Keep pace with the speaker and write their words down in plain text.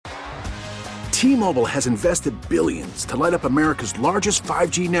T-Mobile has invested billions to light up America's largest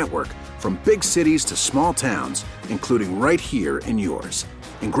 5G network, from big cities to small towns, including right here in yours.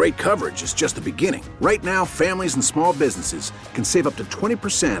 And great coverage is just the beginning. Right now, families and small businesses can save up to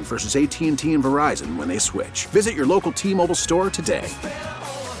 20% versus AT&T and Verizon when they switch. Visit your local T-Mobile store today.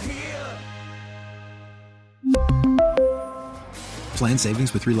 Plan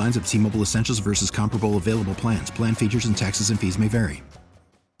savings with 3 lines of T-Mobile Essentials versus comparable available plans. Plan features and taxes and fees may vary.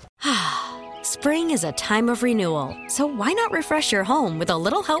 Spring is a time of renewal, so why not refresh your home with a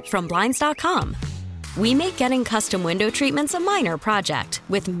little help from Blinds.com? We make getting custom window treatments a minor project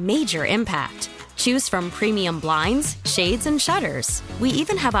with major impact. Choose from premium blinds, shades, and shutters. We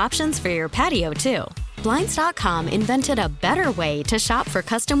even have options for your patio, too. Blinds.com invented a better way to shop for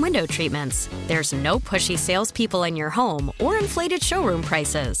custom window treatments. There's no pushy salespeople in your home or inflated showroom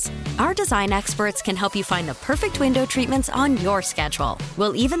prices. Our design experts can help you find the perfect window treatments on your schedule.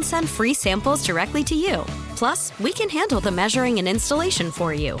 We'll even send free samples directly to you. Plus, we can handle the measuring and installation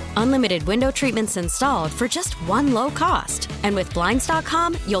for you. Unlimited window treatments installed for just one low cost. And with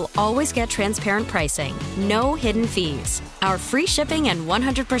Blinds.com, you'll always get transparent pricing. No hidden fees. Our free shipping and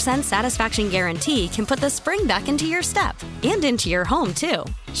 100% satisfaction guarantee can put the spring back into your step and into your home, too.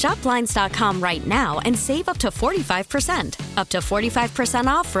 Shop Blinds.com right now and save up to 45%. Up to 45%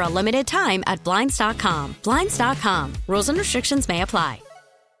 off for a limited time at Blinds.com. Blinds.com. Rules and restrictions may apply.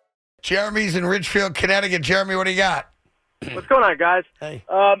 Jeremy's in Ridgefield, Connecticut. Jeremy, what do you got? What's going on, guys? Hey.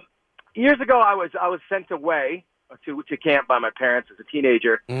 Years ago, I was sent away to camp by my parents as a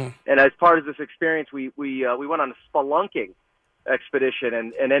teenager, and as part of this experience, we went on a spelunking expedition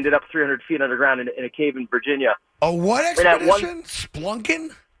and ended up 300 feet underground in a cave in Virginia. Oh, what expedition?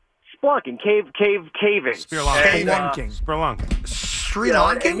 Splunking? Spelunking, caving. Spelunking. Sri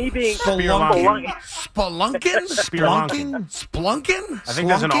Lankan? And me being Spelunking? I think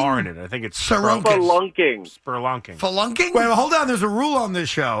there's an R in it. I think it's Spelunking. Spelunking? Well, hold on. There's a rule on this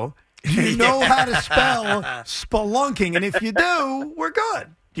show. You know how to spell spelunking, and if you do, we're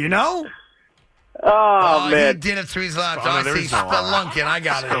good. Do you know? Oh, man. He did it through his laptop. I see spelunking. I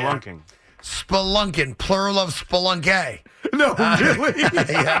got it. Spelunking, plural of spelunke. No, really?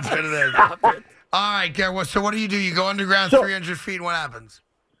 Yeah, that's what it is. All right, Garrett, so what do? You go underground 300 feet, and what happens?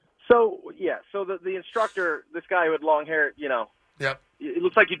 So the instructor, this guy who had long hair, Yep. it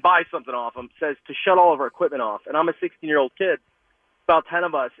looks like you'd buy something off him, says to shut all of our equipment off. And I'm a 16-year-old kid, about 10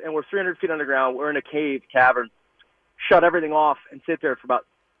 of us, and we're 300 feet underground. We're in a cavern. Shut everything off and sit there for about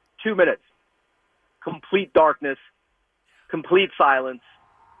 2 minutes. Complete darkness, complete silence.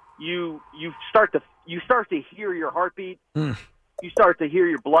 You start to hear your heartbeat. You start to hear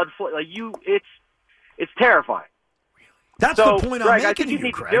your blood flow. It's terrifying. That's the point I'm making. I think you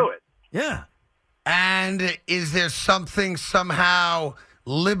need Craig. to do it. Yeah. And is there something somehow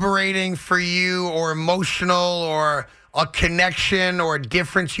liberating for you, or emotional, or a connection, or a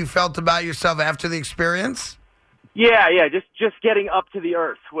difference you felt about yourself after the experience? Yeah. Just getting up to the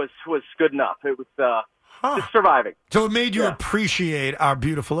earth was good enough. It was just surviving. So it made you appreciate our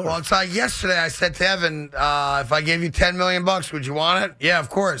beautiful earth. Well, it's like yesterday I said to Evan, if I gave you $10 million, would you want it? Yeah, of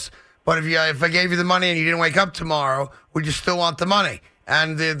course. But if I gave you the money and you didn't wake up tomorrow, would you still want the money?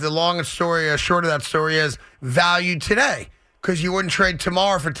 And the long story, short of that story is value today, because you wouldn't trade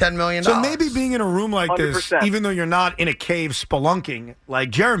tomorrow for $10 million. So maybe being in a room like this, 100%. even though you're not in a cave spelunking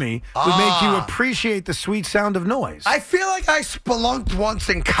like Jeremy, would make you appreciate the sweet sound of noise. I feel like I spelunked once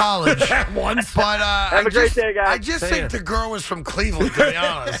in college. Once? But Have a great day, guys. I just think the girl was from Cleveland, to be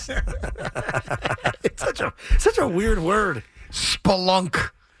honest. It's such a weird word. Spelunk.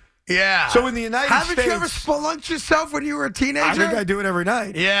 Yeah. So in the United States... Haven't you ever spelunked yourself when you were a teenager? I think I do it every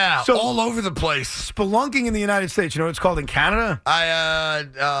night. Yeah, So all over the place. Spelunking in the United States, you know what it's called in Canada? I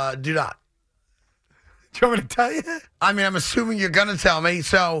do not. Do you want me to tell you? I mean, I'm assuming you're going to tell me.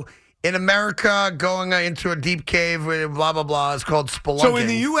 So in America, going into a deep cave with blah, blah, blah, is called spelunking. So in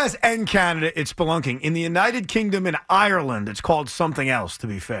the U.S. and Canada, it's spelunking. In the United Kingdom and Ireland, it's called something else, to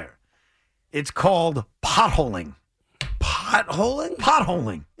be fair. It's called potholing. Potholing?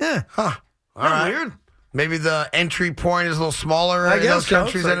 Potholing. Yeah. Huh. All right. Weird. Maybe the entry point is a little smaller I in guess those so.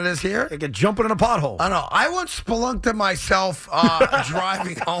 countries than it is here. Like a jumping in a pothole. I don't know. I once spelunked to myself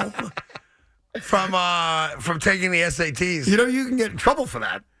driving home from taking the SATs. You know, you can get in trouble for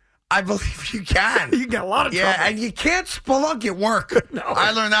that. I believe you can. You can get a lot of trouble. Yeah, and you can't spelunk at work. No.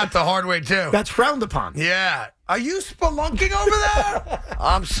 I learned that the hard way, too. That's frowned upon. Yeah. Are you spelunking over there?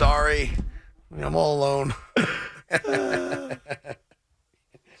 I'm sorry. I'm all alone.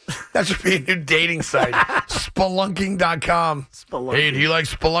 That should be a new dating site. Spelunking.com. Spelunking. Hey, do you like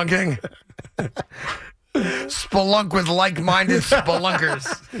spelunking? Spelunk with like-minded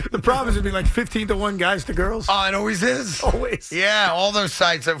spelunkers. The problem is it'd be like 15-1 guys to girls. Oh, it always is. Always. Yeah, all those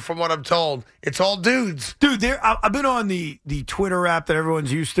sites, from what I'm told, it's all dudes. Dude, I've been on the Twitter app that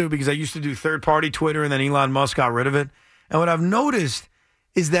everyone's used to because I used to do third-party Twitter and then Elon Musk got rid of it. And what I've noticed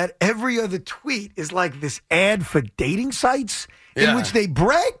is that every other tweet is like this ad for dating sites in which they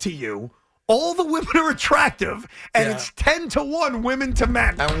brag to you all the women are attractive, and it's 10-1 women to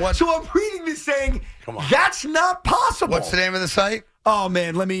men. And so I'm reading this saying, that's not possible. What's the name of the site? Oh,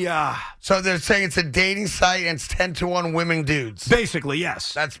 man, let me... So they're saying it's a dating site and it's 10-1 women dudes. Basically,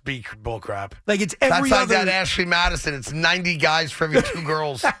 yes. That's bullcrap. Like, it's every That's other... like that Ashley Madison. It's 90 guys for every 2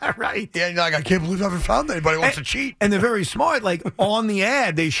 girls. Right. Yeah, you're like, I can't believe I haven't found anybody who wants to cheat. And they're very smart. Like, on the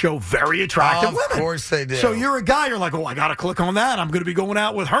ad, they show very attractive women. Of course they do. So you're a guy, you're like, oh, I got to click on that. I'm going to be going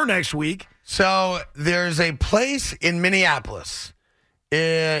out with her next week. So there's a place in Minneapolis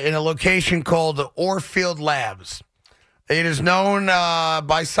in a location called the Orfield Labs. It is known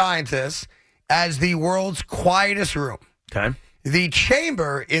by scientists as the world's quietest room. Okay. The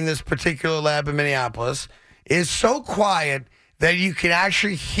chamber in this particular lab in Minneapolis is so quiet that you can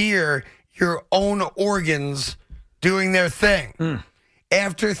actually hear your own organs doing their thing.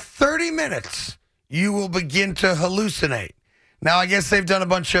 After 30 minutes, you will begin to hallucinate. Now, I guess they've done a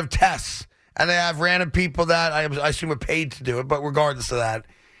bunch of tests, and they have random people that I assume are paid to do it, but regardless of that,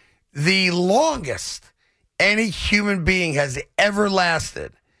 the longest any human being has ever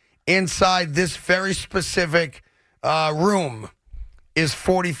lasted inside this very specific room is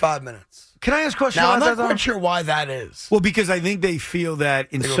 45 minutes. Can I ask a question Now, about I'm not quite sure why that is. Well, because I think they feel that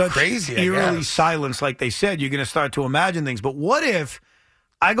in such crazy, eerily silence, like they said, you're going to start to imagine things. But what if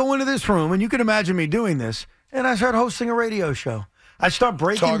I go into this room, and you can imagine me doing this, and I start hosting a radio show? I start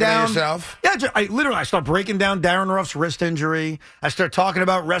breaking Talking down. to yourself? Yeah, I start breaking down Darren Ruff's wrist injury. I start talking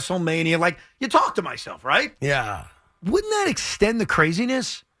about WrestleMania. Like, you talk to myself, right? Yeah. Wouldn't that extend the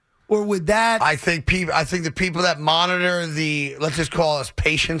craziness? Or would that... I think the people that monitor let's just call us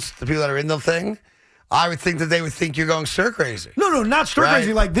patients, the people that are in the thing, I would think that they would think you're going stir crazy. No, not stir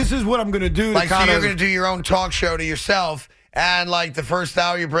crazy. Like, this is what I'm going to do. Like, so you're going to do your own talk show to yourself, and like the first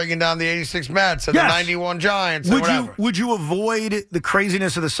hour you're breaking down the 86 Mets and the 91 Giants and whatever. Would you avoid the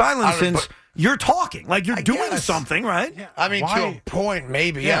craziness of the silence since you're talking? Like, you're doing something, right? Yeah. I mean, to a point,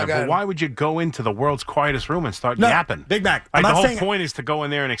 maybe. Yeah, but why would you go into the world's quietest room and start yapping? Big Mac. Like, the whole point is to go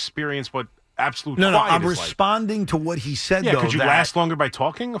in there and experience what absolute quiet I'm is responding to what he said, Yeah, though. could you last longer by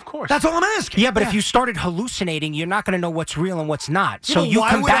talking? Of course. That's all I'm asking. Yeah, but if you started hallucinating, you're not going to know what's real and what's not. So you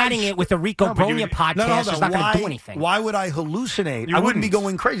combating it with the Rico Bronya podcast is not going to do anything. Why would I hallucinate? I wouldn't be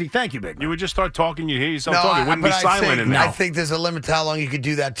going crazy. Thank you, Big Mac. You would just start talking. You hear yourself talking. It wouldn't be silent in there. I think there's a limit to how long you could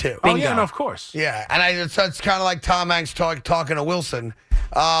do that, too. Oh, yeah, no, of course. Yeah, and it's kind of like Tom Hanks talking to Wilson.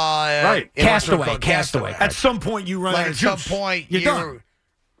 Right. Castaway. At some point, you run out of juice. At some point, you're done.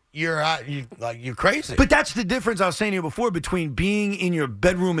 You're crazy. But that's the difference I was saying to you before between being in your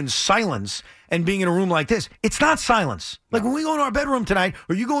bedroom in silence and being in a room like this. It's not silence. Like when we go into our bedroom tonight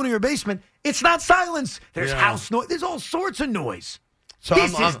or you go into your basement, it's not silence. There's house noise. There's all sorts of noise. So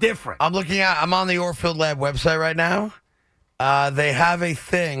this is different. I'm on the Orfield Lab website right now. They have a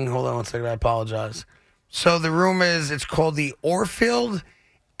thing. Hold on one second. I apologize. So the room it's called the Orfield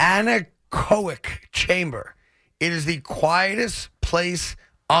Anechoic Chamber. It is the quietest place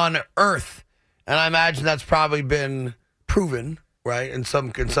on Earth, and I imagine that's probably been proven, right, in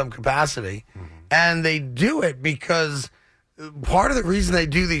some capacity. Mm-hmm. And they do it because part of the reason they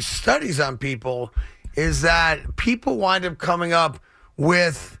do these studies on people is that people wind up coming up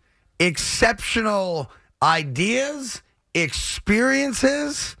with exceptional ideas,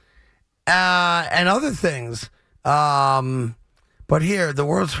 experiences, and other things. But here, the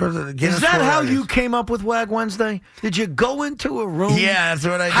world's first. Is that how you came up with Wag Wednesday? Did you go into a room? Yeah, that's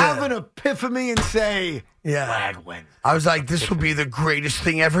what I did. Have an epiphany and say, Wag Wednesday. I was like, this will be the greatest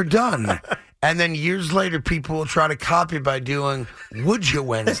thing ever done. And then years later, people will try to copy by doing Would You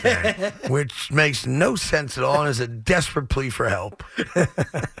Wednesday, which makes no sense at all and is a desperate plea for help.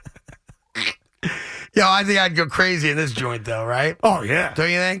 I think I'd go crazy in this joint, though, right? Oh, yeah.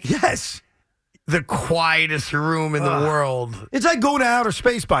 Don't you think? Yes. The quietest room in the world. It's like going to outer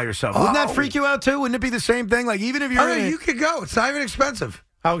space by yourself. Wouldn't that freak you out, too? Wouldn't it be the same thing? Like, even if you're you could go. It's not even expensive.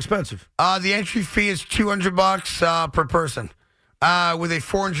 How expensive? The entry fee is $200 per person with a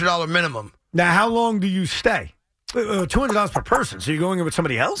 $400 minimum. Now, how long do you stay? $200 per person. So you're going in with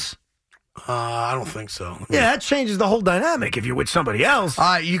somebody else? I don't think so. Yeah, that changes the whole dynamic if you're with somebody else.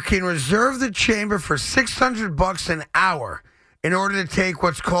 You can reserve the chamber for $600 an hour in order to take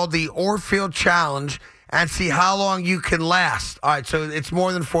what's called the Orfield Challenge and see how long you can last. All right, so it's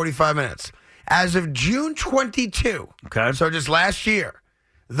more than 45 minutes. As of June 22, so just last year,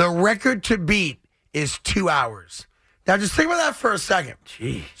 the record to beat is 2 hours. Now, just think about that for a second.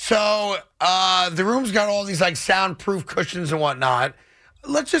 Gee. So the room's got all these like soundproof cushions and whatnot.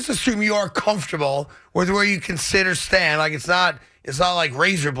 Let's just assume you are comfortable with where you consider staying. Like it's not like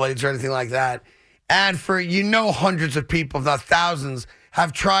razor blades or anything like that. And for hundreds of people, if not thousands,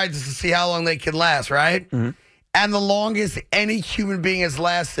 have tried to see how long they can last, right? Mm-hmm. And the longest any human being has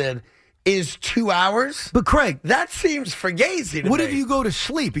lasted is 2 hours. But Craig, that seems fugazi to me. What if you go to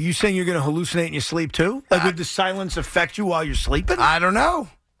sleep? Are you saying you're going to hallucinate in your sleep too? Like would the silence affect you while you're sleeping? I don't know.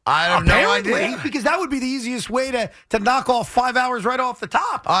 I have no idea. Because that would be the easiest way to knock off 5 hours right off the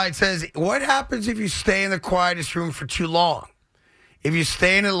top. All right, it says, what happens if you stay in the quietest room for too long? If you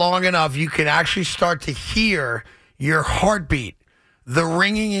stay in it long enough, you can actually start to hear your heartbeat. The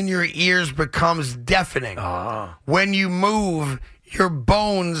ringing in your ears becomes deafening. When you move, your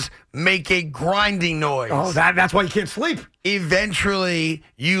bones make a grinding noise. Oh, that's why you can't sleep. Eventually,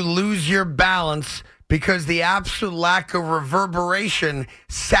 you lose your balance because the absolute lack of reverberation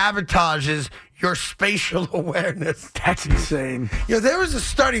sabotages your spatial awareness. That's insane. There was a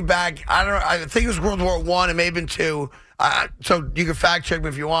study back, I think it was World War I, it may have been II, so you can fact check me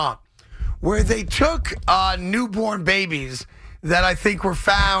if you want, where they took newborn babies that I think were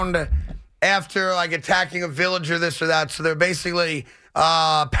found after like attacking a village or this or that. So they're basically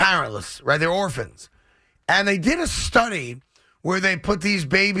parentless, right? They're orphans. And they did a study where they put these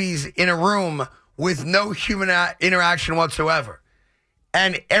babies in a room with no human interaction whatsoever.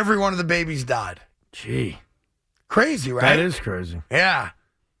 And every one of the babies died. Gee. Crazy, right? That is crazy. Yeah.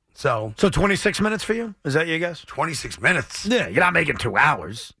 So 26 minutes for you? Is that your guess? 26 minutes. Yeah, you're not making 2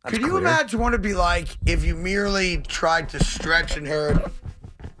 hours. That's Could you imagine what it'd be like if you merely tried to stretch and heard...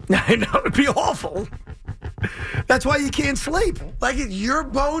 I know, it'd be awful. That's why you can't sleep. Like your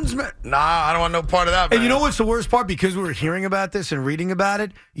bones... Nah, I don't want no part of that, man. And you know what's the worst part? Because we were hearing about this and reading about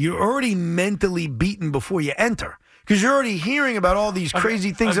it, you're already mentally beaten before you enter. Because you're already hearing about all these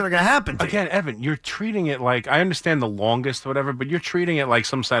crazy things that are going to happen to you. Again, Evan, you're treating it like, I understand the longest or whatever, but you're treating it like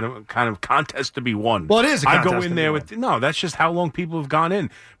some kind of contest to be won. Well, it is a contest. I go in there with, no, that's just how long people have gone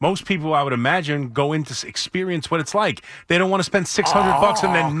in. Most people, I would imagine, go in to experience what it's like. They don't want to spend $600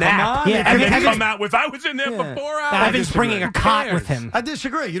 and then nap. Yeah, and then come out with, I was in there for 4 hours. Evan's bringing a cot with him. I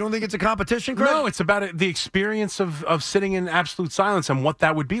disagree. You don't think it's a competition, Craig? No, it's about the experience of sitting in absolute silence and what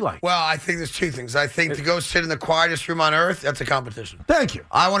that would be like. Well, I think there's two things. I think to go sit in the quietest room on earth, that's a competition. Thank you.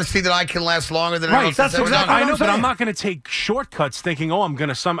 I want to see that I can last longer than anyone else that's ever done. I know, but I'm not going to take shortcuts thinking, I'm going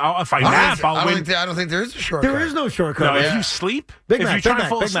to if I nap, I'll win. I don't think there is a shortcut. There is no shortcut. No, if you sleep, if you take 3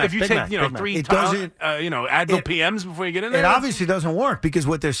 Advil PMs before you get in there. It obviously doesn't work because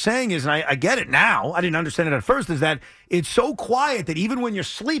what they're saying is, and I get it now, I didn't understand it at first, is that it's so quiet that even when you're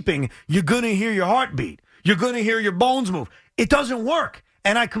sleeping, you're going to hear your heartbeat. You're going to hear your bones move. It doesn't work.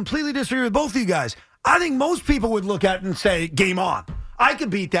 And I completely disagree with both of you guys. I think most people would look at it and say, game on. I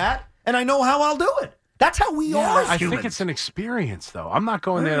can beat that, and I know how I'll do it. That's how we are as I humans. think it's an experience, though. I'm not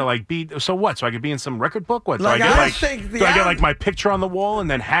going there to like beat. So what? So I could be in some record book? What? Do Like, I think get like my picture on the wall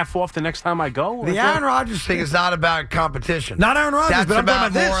and then half off the next time I go? The Aaron Rodgers thing is not about competition. Not Aaron Rodgers, That's but I'm talking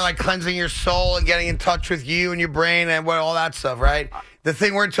about about more this. like cleansing your soul and getting in touch with you and your brain and all that stuff, right? The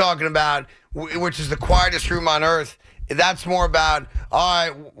thing we're talking about, which is the quietest room on earth, that's more about,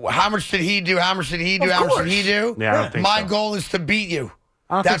 all right, how much did he do? How much did he do? How much did he do? Yeah, I don't think my so. goal is to beat you.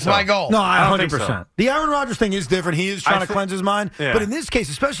 That's my goal. No, I don't 100%. think so. The Aaron Rodgers thing is different. He is trying to cleanse his mind. Yeah. But in this case,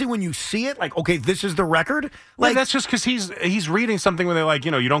 especially when you see it, like, okay, this is the record. Like that's just because he's reading something where they're like,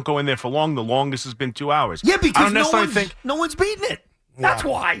 you don't go in there for long. The longest has been 2 hours. Yeah, because I don't necessarily no one's beating it. That's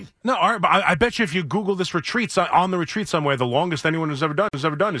why. No, all right, but I bet you if you Google this retreat on the retreat somewhere, the longest anyone has ever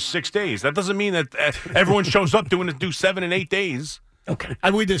done is 6 days. That doesn't mean that everyone shows up do 7 and 8 days. Okay,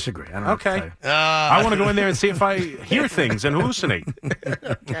 we disagree. I don't know okay, what to tell you. I want to go in there and see if I hear things and hallucinate.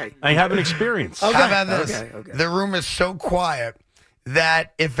 Okay, I have an experience. Okay. How about this? Okay. The room is so quiet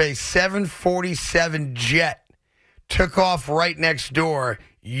that if a 747 jet took off right next door,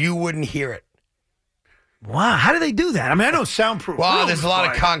 you wouldn't hear it. Wow, how do they do that? I mean, I know soundproof. Well, there's a lot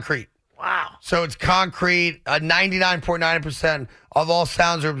of concrete. Wow. So it's concrete. 99.9% of all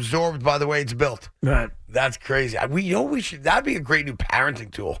sounds are absorbed by the way it's built. Right. That's crazy. That'd be a great new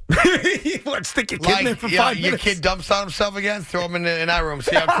parenting tool. Let's stick your kid in there for 5 minutes. Your kid dumps on himself again, throw him in that room.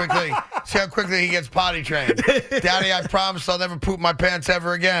 See how quickly he gets potty trained. Daddy, I promise I'll never poop my pants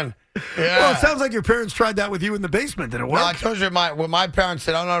ever again. Yeah. Well, it sounds like your parents tried that with you in the basement. Did it work? No, I told you what my parents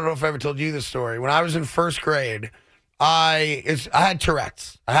said. I don't know if I ever told you this story. When I was in first grade, I had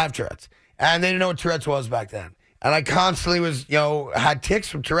Tourette's. I have Tourette's. And they didn't know what Tourette's was back then. And I constantly had tics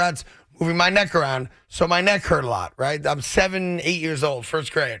from Tourette's, moving my neck around. So my neck hurt a lot, right? I'm 7, 8 years old,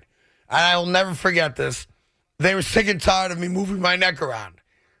 first grade. And I will never forget this. They were sick and tired of me moving my neck around.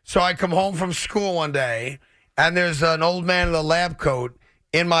 So I come home from school one day, and there's an old man in a lab coat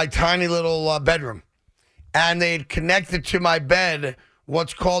in my tiny little bedroom. And they'd connected to my bed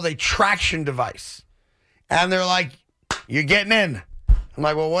what's called a traction device. And they're like, you're getting in. I'm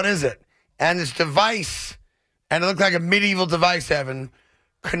like, well, what is it? And this device, and it looked like a medieval device, Evan,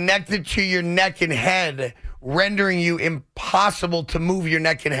 connected to your neck and head, rendering you impossible to move your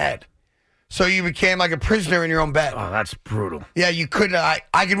neck and head. So you became like a prisoner in your own bed. Oh, that's brutal. Yeah, you couldn't.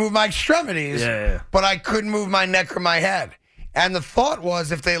 I could move my extremities, but I couldn't move my neck or my head. And the thought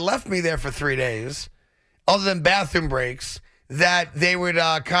was, if they left me there for 3 days, other than bathroom breaks, that they would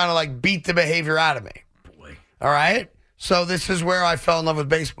kind of like beat the behavior out of me. Boy. All right? So this is where I fell in love with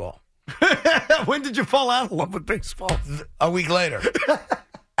baseball. When did you fall out of love with baseball? A week later.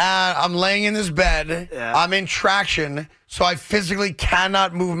 I'm laying in this bed. Yeah. I'm in traction, so I physically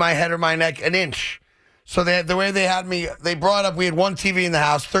cannot move my head or my neck an inch. So the way they had me, they brought up, we had one TV in the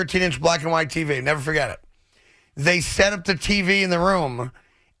house, 13-inch black and white TV. Never forget it. They set up the TV in the room,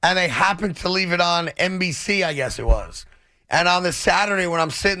 and they happened to leave it on NBC, I guess it was. And on the Saturday when I'm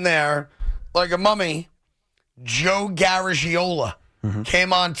sitting there like a mummy, Joe Garagiola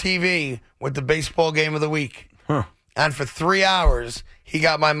came on TV with the baseball game of the week. Huh. And for 3 hours, he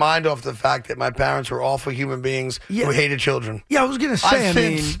got my mind off the fact that my parents were awful human beings who hated children. Yeah, I was going to say, I've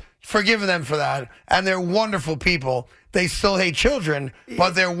since forgiven them for that, and they're wonderful people. They still hate children,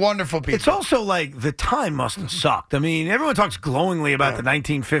 but they're wonderful people. It's also like the time must have sucked. I mean, everyone talks glowingly about the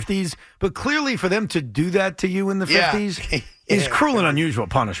 1950s, but clearly for them to do that to you in the 50s is cruel and unusual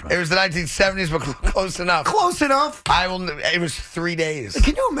punishment. It was the 1970s, but close enough. Close enough? It was 3 days.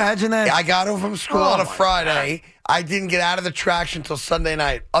 Can you imagine that? I got home from school on a Friday. God. I didn't get out of the traction until Sunday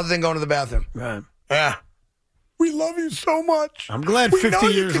night, other than going to the bathroom. Right. Yeah. We love you so much. I'm glad 50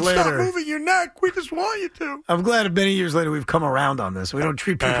 years later. Stop moving your neck. We just want you to. I'm glad many years later we've come around on this. We don't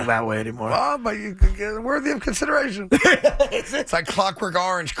treat people that way anymore. Well, but you can get worthy of consideration. It's like Clockwork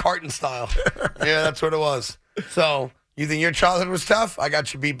Orange, carton style. Yeah, that's what it was. So, you think your childhood was tough? I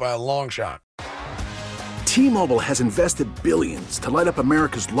got you beat by a long shot. T-Mobile has invested billions to light up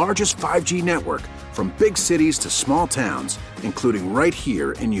America's largest 5G network, from big cities to small towns, including right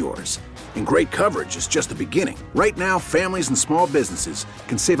here in yours. And great coverage is just the beginning. Right now, families and small businesses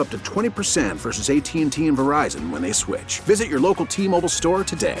can save up to 20% versus AT&T and Verizon when they switch. Visit your local T-Mobile store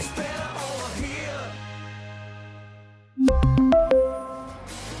today.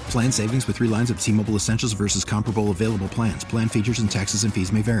 Plan savings with 3 lines of T-Mobile Essentials versus comparable available plans. Plan features and taxes and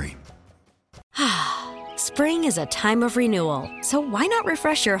fees may vary. Spring is a time of renewal, so why not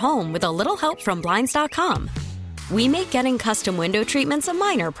refresh your home with a little help from Blinds.com? We make getting custom window treatments a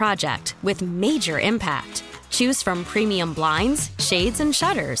minor project with major impact. Choose from premium blinds, shades, and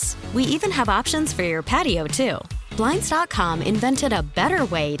shutters. We even have options for your patio, too. Blinds.com invented a better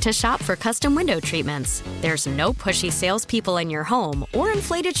way to shop for custom window treatments. There's no pushy salespeople in your home or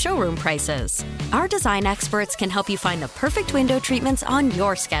inflated showroom prices. Our design experts can help you find the perfect window treatments on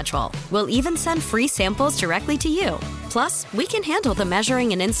your schedule. We'll even send free samples directly to you. Plus, we can handle the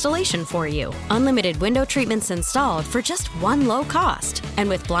measuring and installation for you. Unlimited window treatments installed for just one low cost. And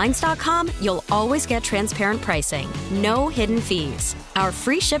with Blinds.com, you'll always get transparent pricing. No hidden fees. Our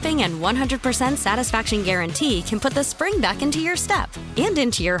free shipping and 100% satisfaction guarantee can put the spring back into your step and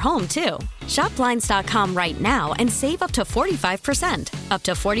into your home, too. Shop Blinds.com right now and save up to 45%. Up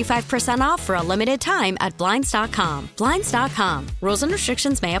to 45% off for a limited time at Blinds.com. Blinds.com. Rules and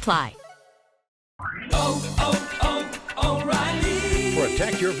restrictions may apply. O'Reilly.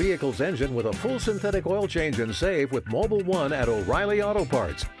 Protect your vehicle's engine with a full synthetic oil change and save with Mobil 1 at O'Reilly Auto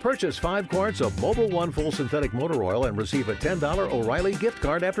Parts. Purchase 5 quarts of Mobil 1 full synthetic motor oil and receive a $10 O'Reilly gift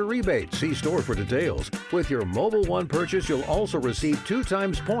card after rebate. See store for details. With your Mobil 1 purchase, you'll also receive 2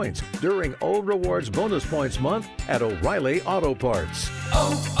 times points during O Rewards Bonus Points Month at O'Reilly Auto Parts.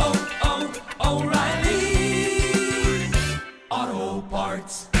 O'Reilly Auto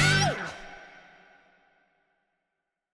Parts.